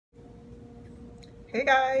Hey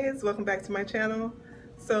guys, welcome back to my channel.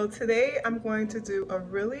 So today I'm going to do a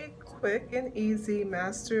really quick and easy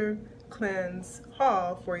master cleanse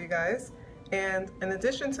haul for you guys. And in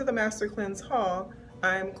addition to the master cleanse haul,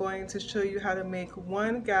 I'm going to show you how to make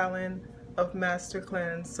 1 gallon of master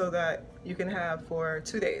cleanse so that you can have for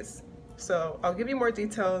 2 days. So I'll give you more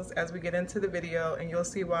details as we get into the video and you'll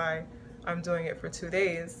see why I'm doing it for 2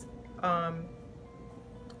 days.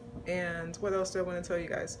 And what else do I want to tell you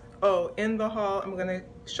guys? Oh, in the haul, I'm going to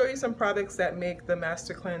show you some products that make the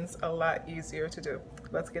master cleanse a lot easier to do.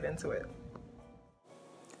 Let's get into it.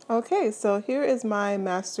 Okay, so here is my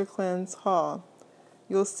master cleanse haul.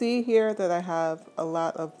 You'll see here that I have a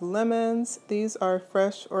lot of lemons. These are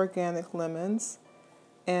fresh organic lemons.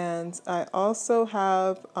 And I also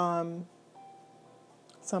have some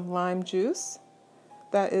lime juice.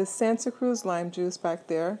 That is Santa Cruz lime juice back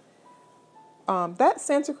there. That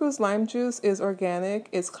Santa Cruz lime juice is organic,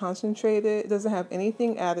 it's concentrated, it doesn't have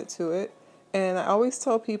anything added to it. And I always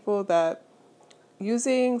tell people that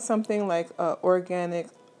using something like organic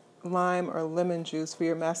lime or lemon juice for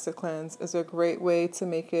your master cleanse is a great way to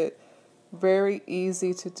make it very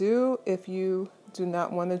easy to do if you do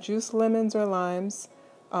not want to juice lemons or limes.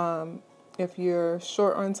 If you're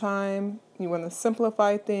short on time, you want to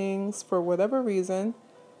simplify things for whatever reason,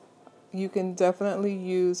 you can definitely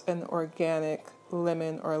use an organic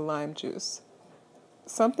lemon or lime juice.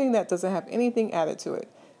 Something that doesn't have anything added to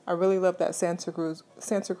it. I really love that Santa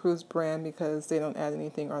Cruz brand because they don't add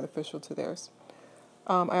anything artificial to theirs.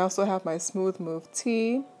 I also have my Smooth Move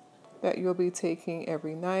tea that you'll be taking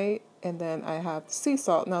every night. And then I have sea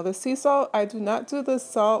salt. Now the sea salt, I do not do the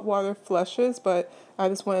salt water flushes, but I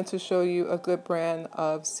just wanted to show you a good brand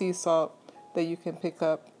of sea salt that you can pick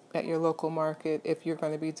up at your local market if you're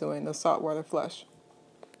going to be doing the saltwater flush.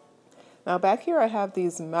 Now back here I have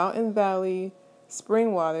these Mountain Valley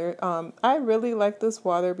spring water. I really like this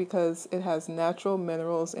water because it has natural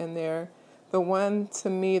minerals in there. The one to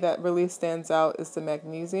me that really stands out is the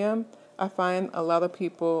magnesium. I find a lot of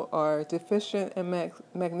people are deficient in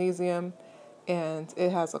magnesium and it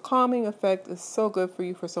has a calming effect. It's so good for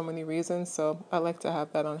you for so many reasons, so I like to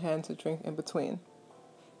have that on hand to drink in between.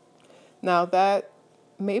 Now that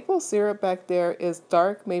maple syrup back there is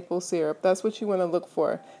dark maple syrup. That's what you want to look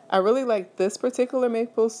for. I really like this particular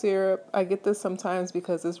maple syrup. I get this sometimes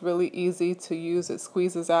because it's really easy to use. It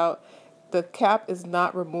squeezes out. The cap is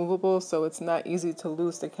not removable, so it's not easy to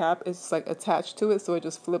lose the cap. It's just like attached to it, so it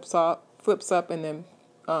just flips up and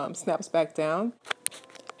then snaps back down.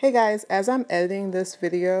 Hey guys, as I'm editing this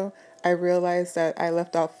video, I realized that I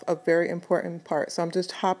left off a very important part. So I'm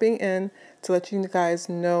just hopping in to let you guys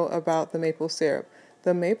know about the maple syrup.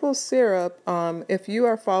 The maple syrup, if you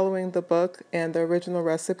are following the book and the original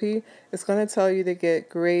recipe, it's going to tell you to get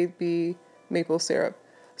grade B maple syrup.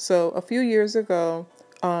 So a few years ago,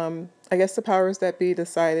 I guess the powers that be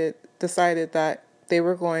decided that they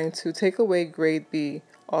were going to take away grade B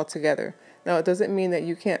altogether. Now, it doesn't mean that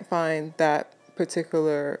you can't find that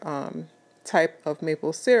particular type of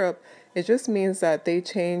maple syrup. It just means that they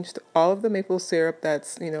changed all of the maple syrup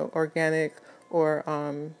that's, organic or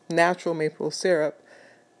natural maple syrup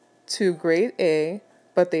to grade A,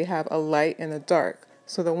 but they have a light and a dark.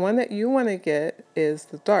 So the one that you want to get is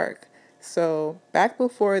the dark. So back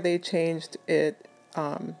before they changed it,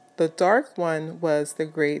 the dark one was the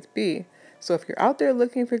grade B. So if you're out there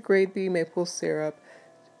looking for grade B maple syrup,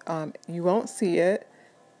 you won't see it.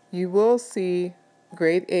 You will see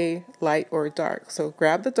grade A, light or dark. So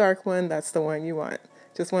grab the dark one, that's the one you want.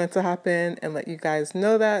 Just wanted to hop in and let you guys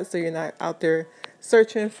know that so you're not out there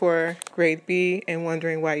searching for grade B and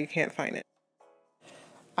wondering why you can't find it.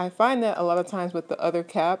 I find that a lot of times with the other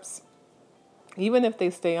caps, even if they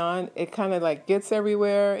stay on, it kind of like gets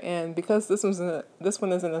everywhere, and because this one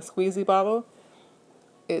is in a squeezy bottle,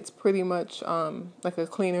 it's pretty much like a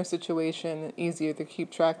cleaner situation, easier to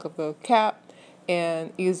keep track of the cap,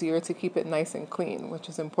 and easier to keep it nice and clean, which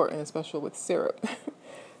is important, especially with syrup.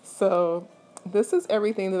 So this is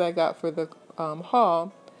everything that I got for the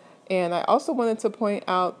haul. And I also wanted to point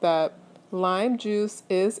out that lime juice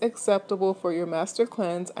is acceptable for your master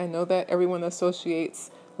cleanse. I know that everyone associates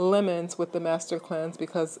lemons with the master cleanse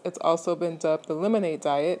because it's also been dubbed the lemonade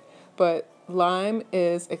diet, but lime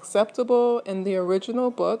is acceptable. In the original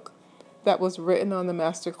book that was written on the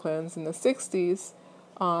master cleanse in the 60s,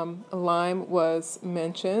 lime was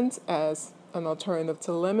mentioned as an alternative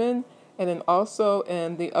to lemon, and then also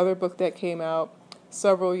in the other book that came out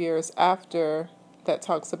several years after that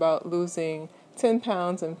talks about losing 10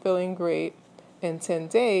 pounds and feeling great in 10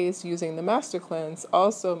 days using the master cleanse,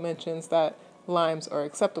 also mentions that limes are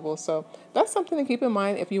acceptable. So that's something to keep in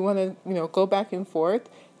mind if you want to, go back and forth.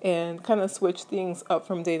 and kind of switch things up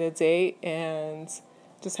from day to day and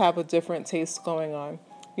just have a different taste going on.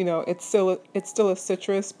 You know, it's still a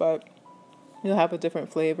citrus, but you'll have a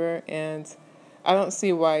different flavor, and I don't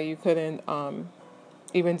see why you couldn't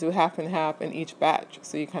even do half and half in each batch,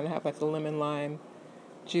 so you kind of have like a lemon lime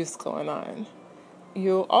juice going on.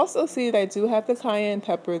 You'll also see that I do have the cayenne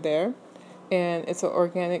pepper there, and it's an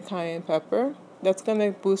organic cayenne pepper that's going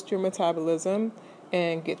to boost your metabolism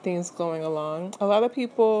and get things going along. A lot of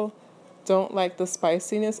people don't like the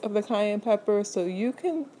spiciness of the cayenne pepper, so you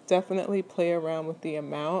can definitely play around with the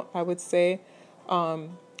amount. I would say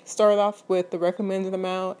start off with the recommended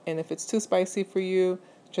amount, and if it's too spicy for you,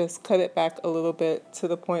 just cut it back a little bit to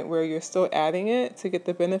the point where you're still adding it to get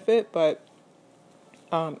the benefit, but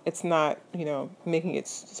it's not, making it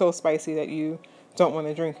so spicy that you don't want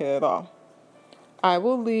to drink it at all. I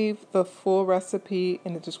will leave the full recipe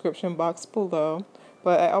in the description box below,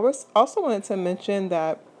 but I also wanted to mention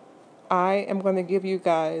that I am going to give you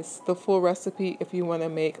guys the full recipe if you want to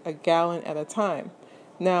make a gallon at a time.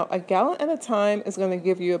 Now, a gallon at a time is going to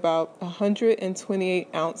give you about 128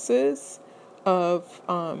 ounces of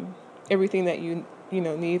everything that you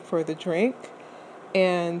need for the drink.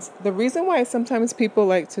 And the reason why sometimes people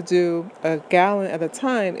like to do a gallon at a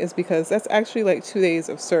time is because that's actually like 2 days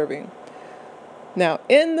of serving. Now,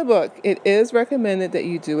 in the book, it is recommended that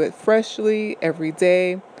you do it freshly every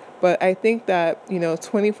day, but I think that,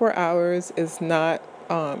 24 hours is not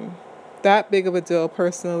that big of a deal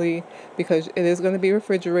personally, because it is going to be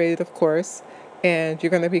refrigerated, of course, and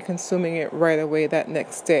you're going to be consuming it right away that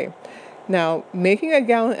next day. Now, making a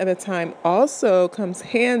gallon at a time also comes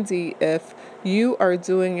handy if you are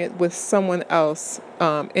doing it with someone else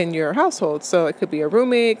in your household. So it could be a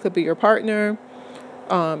roommate, could be your partner.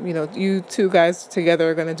 You two guys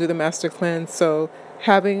together are going to do the master cleanse. So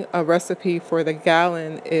having a recipe for the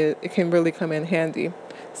gallon, it can really come in handy.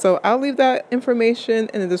 So I'll leave that information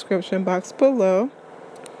in the description box below.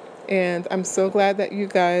 And I'm so glad that you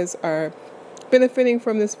guys are benefiting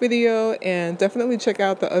from this video, and definitely check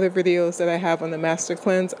out the other videos that I have on the master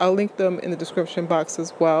cleanse. I'll link them in the description box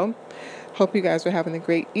as well. Hope you guys are having a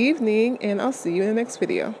great evening, and I'll see you in the next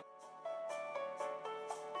video.